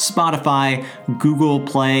iTunes, Spotify, Google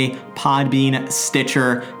Play, Podbean,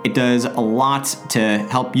 Stitcher. It does a lot to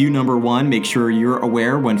help you, number one, make sure you're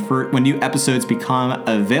aware when new episodes become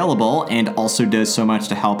available, and also does so much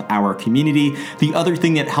to help our community. The other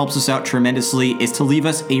thing that helps us out tremendously is to leave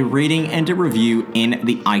us a rating and a review in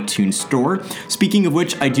the iTunes store. Speaking of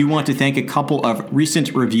which, I do want to thank a couple of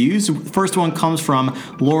recent reviews. First one comes from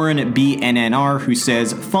Lauren BNNR, who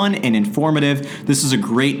says, "Fun and informative. This is a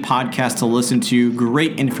great podcast to listen to,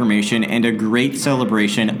 great information, and a great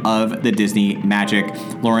celebration of the Disney magic."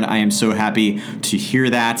 Lauren, I am so happy to hear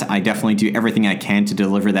that. I definitely do everything I can to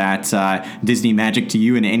deliver that Disney magic to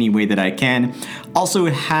you in any way that I can. Also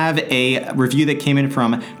have a review that came in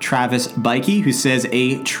from Travis Bikey, who says,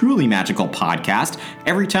 "A truly magical podcast.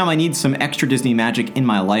 Every time I need some extra Disney magic in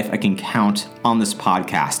my life, I can count on this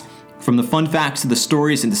podcast. From the fun facts to the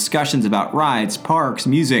stories and discussions about rides, parks,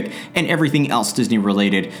 music, and everything else Disney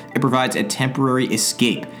related, it provides a temporary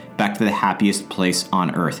escape back to the happiest place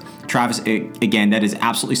on earth." Travis, again, that is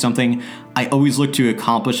absolutely something I always look to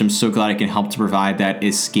accomplish. I'm so glad I can help to provide that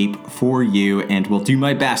escape for you, and will do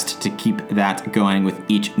my best to keep that going with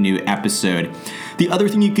each new episode. The other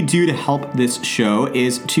thing you could do to help this show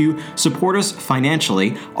is to support us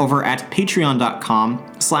financially over at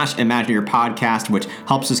patreon.com/ImagineerPodcast, which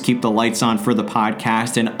helps us keep the lights on for the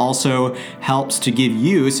podcast, and also helps to give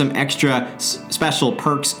you some extra special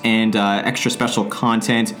perks and extra special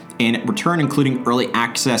content in return, including early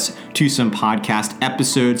access to some podcast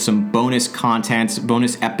episodes, some bonus content,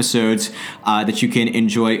 bonus episodes that you can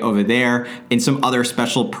enjoy over there, and some other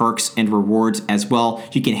special perks and rewards as well.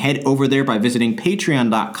 You can head over there by visiting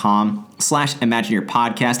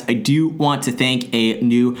patreon.com/ImagineerPodcast. I do want to thank a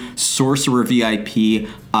new Sorcerer VIP,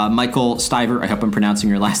 Michael Stiver. I hope I'm pronouncing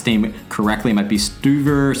your last name correctly. It might be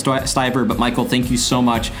Stiver, but Michael, thank you so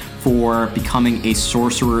much for becoming a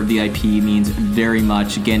Sorcerer VIP. It means very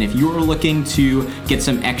much. Again, if you're looking to get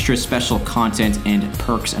some extra special content and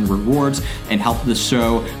perks and rewards and help the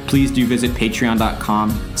show, please do visit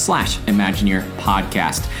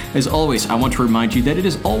patreon.com/ImagineerPodcast. As always, I want to remind you that it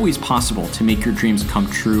is always possible to make your dreams come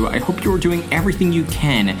true. I hope you're doing everything you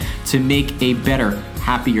can to make a better,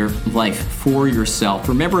 happier life for yourself.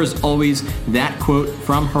 Remember, as always, that quote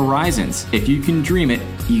from Horizons: "If you can dream it,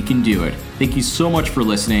 you can do it." Thank you so much for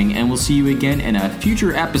listening, and we'll see you again in a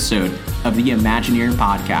future episode of the Imagineer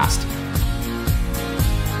Podcast.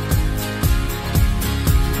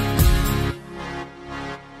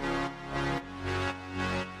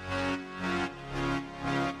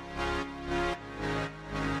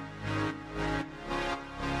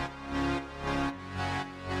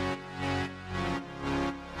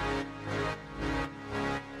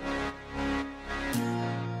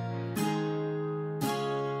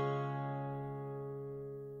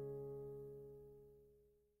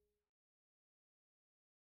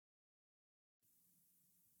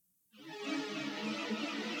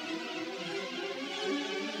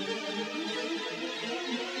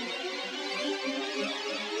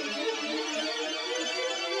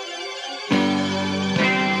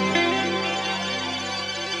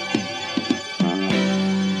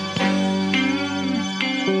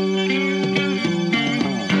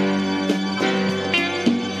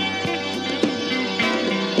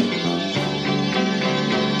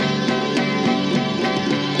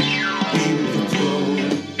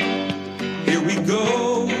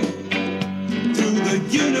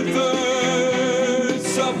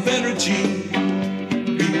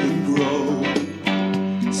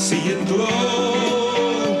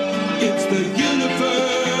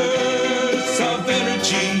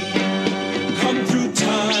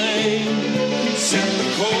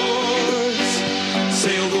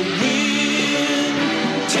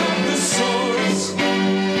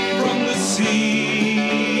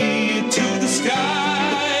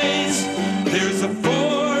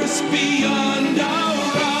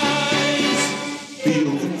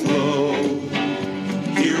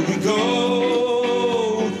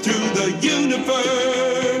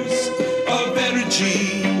 Universe of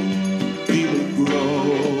energy, feel it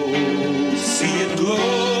grow.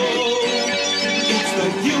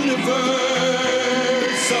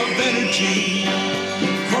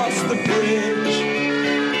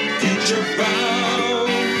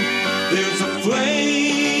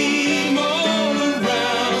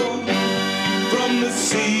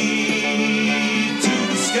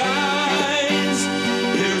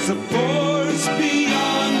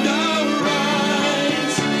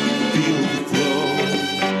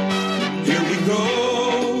 go.